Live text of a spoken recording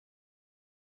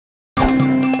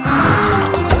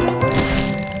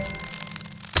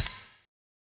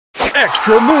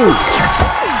Extra move!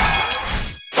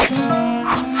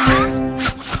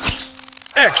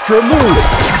 Extra move!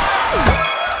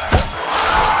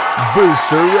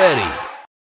 Booster ready!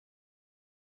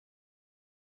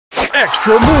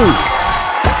 Extra move!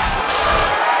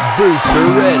 Booster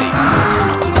ready!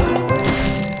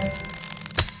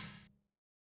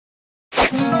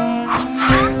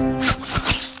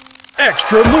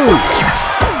 Extra move!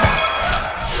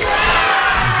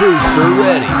 Booster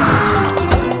ready!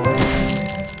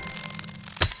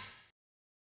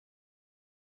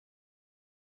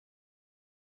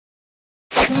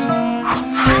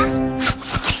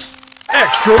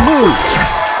 Extra move!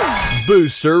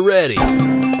 Booster ready!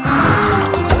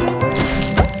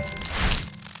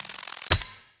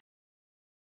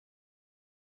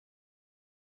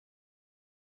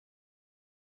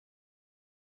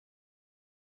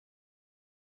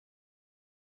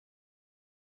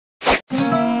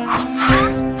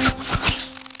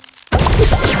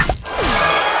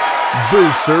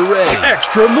 Booster ready!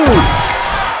 Extra move!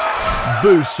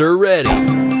 Booster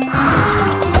ready!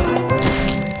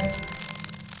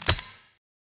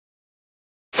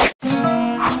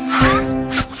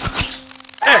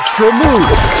 Extra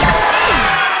move!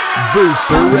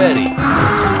 Booster ready!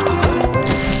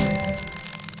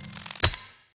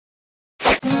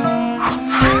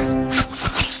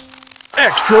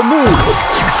 Extra move!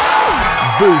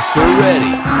 Booster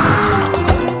ready!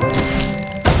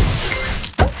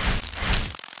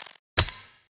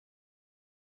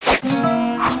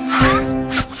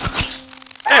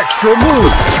 Extra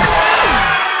move!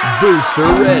 Booster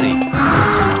ready!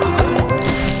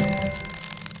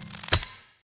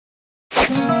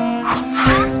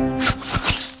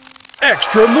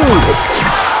 Extra move!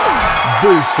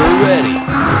 Booster ready!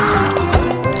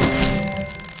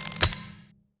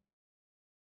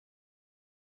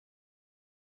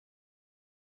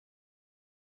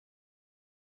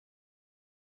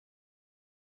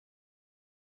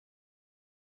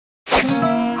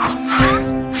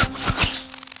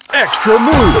 Extra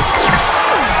move!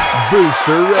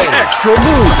 Booster ready! Extra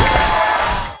move!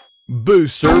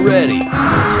 Booster ready!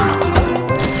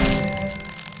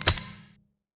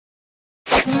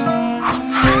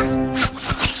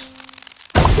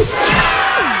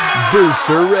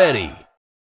 Booster ready!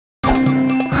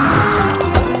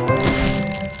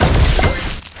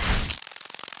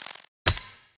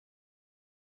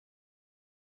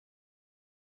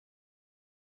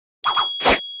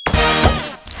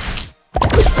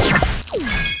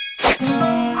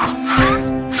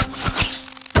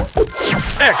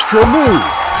 Extra move!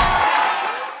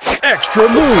 Extra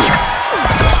move!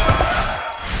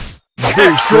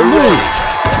 Booster move!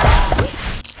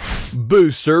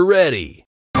 Booster ready!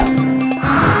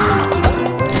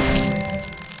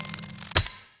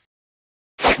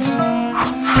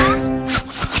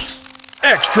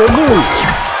 Extra move!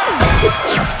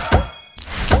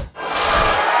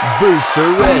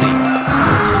 Booster ready!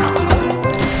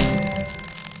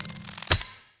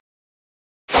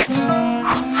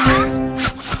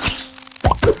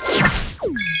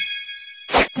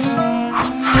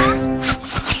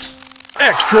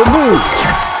 Extra move!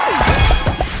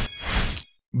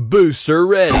 Booster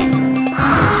ready!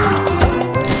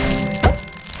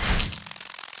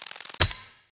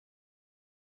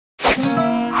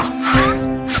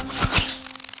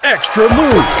 Extra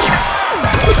move!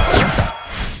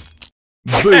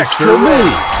 Booster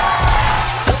ready!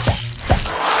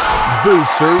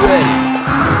 Booster ready!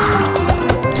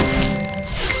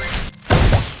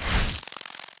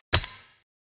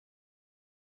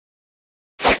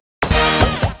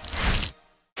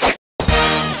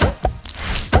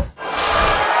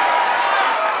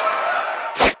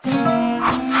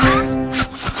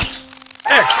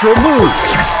 Extra move!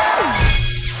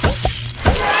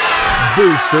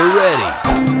 Booster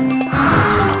ready!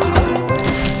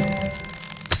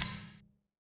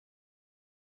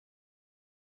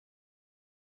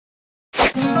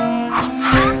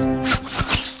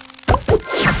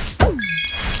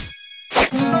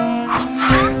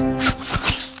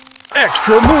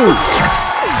 Extra move!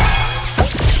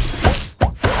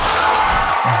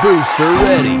 Booster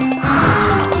ready!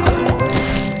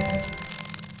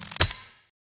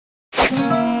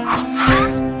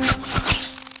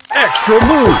 Extra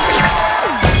move!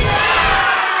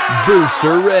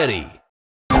 Booster ready!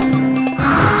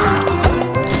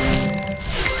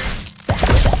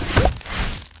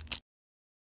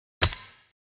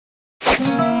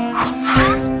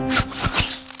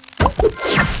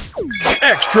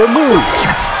 Extra move!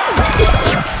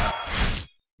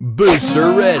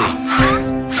 Booster ready!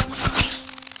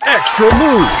 Extra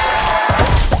move!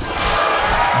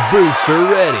 Booster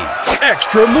ready!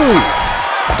 Extra move!